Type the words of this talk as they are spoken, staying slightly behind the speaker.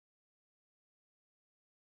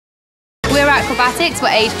Aquabatics. We're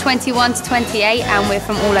aged 21 to 28 and we're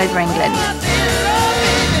from all over England.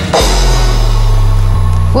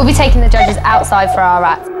 We'll be taking the judges outside for our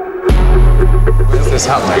act. Is this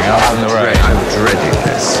happening out in the rain? I'm dreading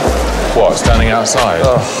this. What, standing outside?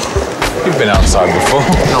 Oh. You've been outside before.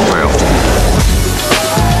 Not very often.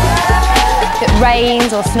 If it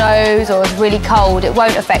rains or snows or is really cold, it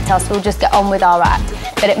won't affect us. We'll just get on with our act.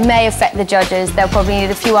 But it may affect the judges. They'll probably need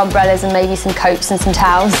a few umbrellas and maybe some coats and some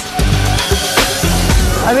towels.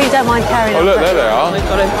 I really don't mind carrying on. Oh, look, there they are.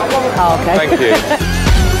 Oh, OK. Thank you.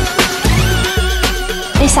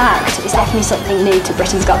 This act is definitely something new to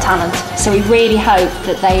Britain's Got Talent, so we really hope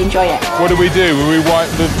that they enjoy it. What do we do? Will we wipe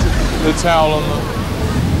the towel on the...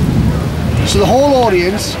 So the whole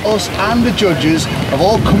audience, us and the judges, have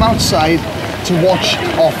all come outside to watch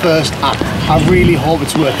our first act. I really hope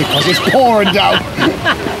it's worth it, because it's pouring down.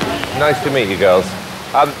 Nice to meet you, girls.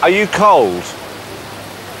 Are you cold?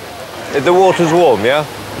 The water's warm, yeah?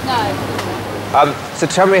 No. So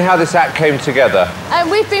tell me how this act came together.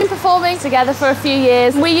 We've been performing together for a few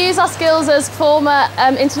years. We use our skills as former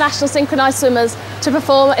international synchronised swimmers to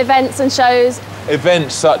perform events and shows.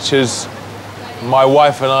 Events such as my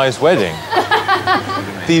wife and I's wedding.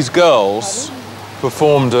 These girls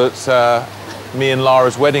performed at me and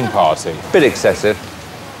Lara's wedding party. Bit excessive.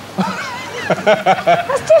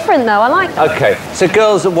 That's different, though. I like that. OK, so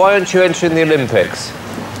girls, why aren't you entering the Olympics?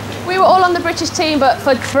 We were all on the British team, but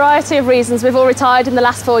for a variety of reasons, we've all retired in the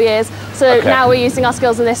last 4 years, so now we're using our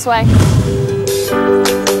skills in this way. We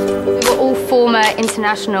were all former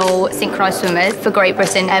international synchronised swimmers for Great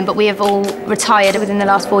Britain, but we have all retired within the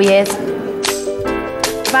last 4 years.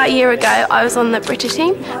 About a year ago, I was on the British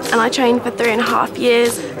team, and I trained for 3.5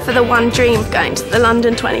 years for the one dream of going to the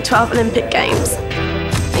London 2012 Olympic Games.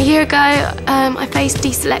 A year ago, I faced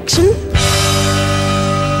deselection.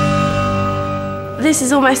 This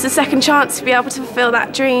is almost a second chance to be able to fulfil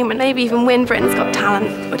that dream and maybe even win Britain's Got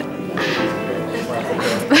Talent. Would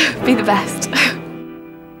be the best.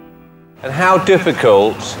 And how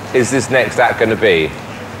difficult is this next act going to be?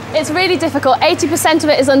 It's really difficult. 80%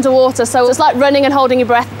 of it is underwater, so it's like running and holding your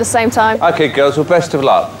breath at the same time. OK, girls, well, best of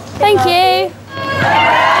luck. Thank you.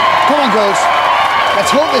 Come on, girls.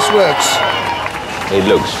 Let's hope this works. It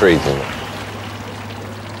looks freezing.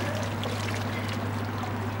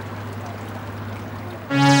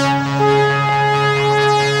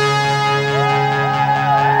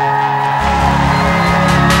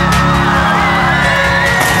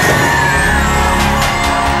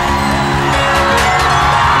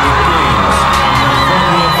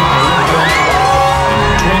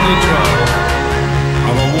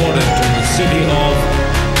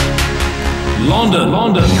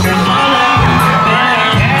 London.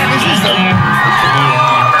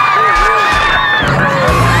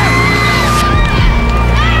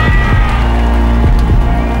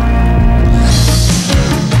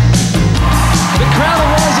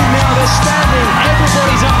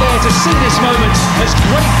 See this moment as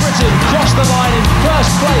Great Britain crossed the line in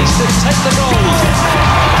first place to take the gold.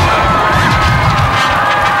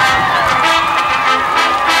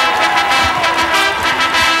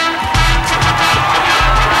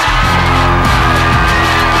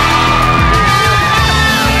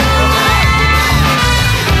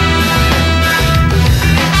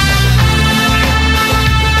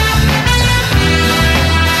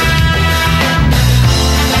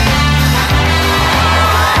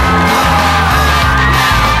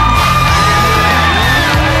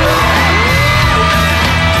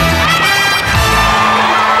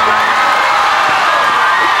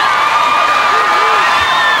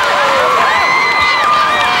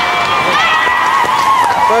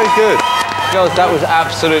 Good. Girls, that was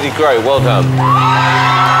absolutely great. Well done.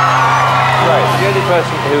 Right, the only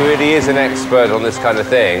person who really is an expert on this kind of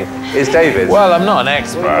thing is David. Well, I'm not an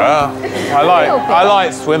expert. I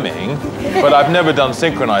like swimming, but I've never done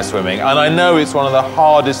synchronised swimming, and I know it's one of the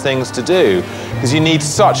hardest things to do, because you need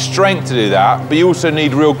such strength to do that, but you also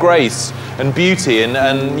need real grace and beauty,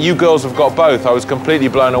 and you girls have got both. I was completely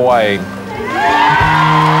blown away.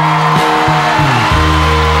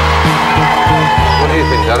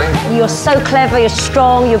 You're so clever, you're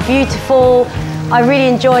strong, you're beautiful. I really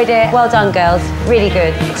enjoyed it. Well done, girls. Really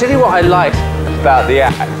good. I'll tell you what I liked about the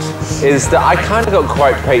act is that I kind of got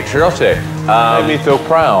quite patriotic. It made me feel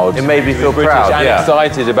proud. It made me feel proud, and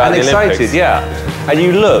excited about the Olympics. Excited, yeah. And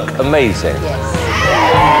you look amazing. Yes.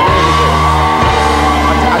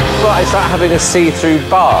 I feel like it's like having a see-through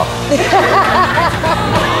bath.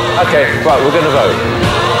 OK, right, we're going to vote.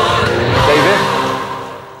 David?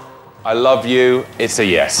 I love you. It's a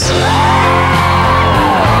yes.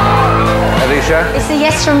 Alicia? It's a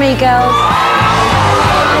yes from me, girls.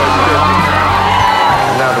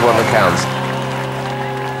 now the one that counts.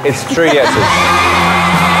 It's 3 yeses.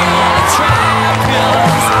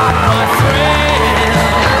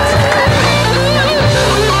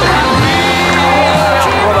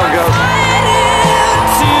 Well done, girls.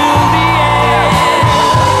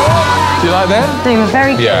 Do you like them? They were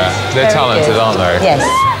very good. Yeah, they're Very talented, good. aren't they? Yes.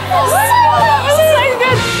 So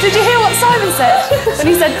good. Did you hear what Simon said? When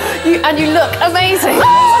he said, you look amazing.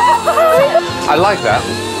 I like that.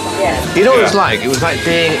 Yeah. You know what it was like? It was like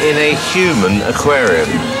being in a human aquarium.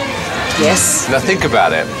 Yes. Now think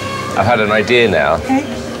about it. I've had an idea now.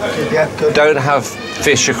 Okay. Don't have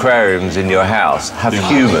fish aquariums in your house. Have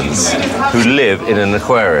humans who live in an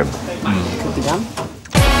aquarium. Could be done.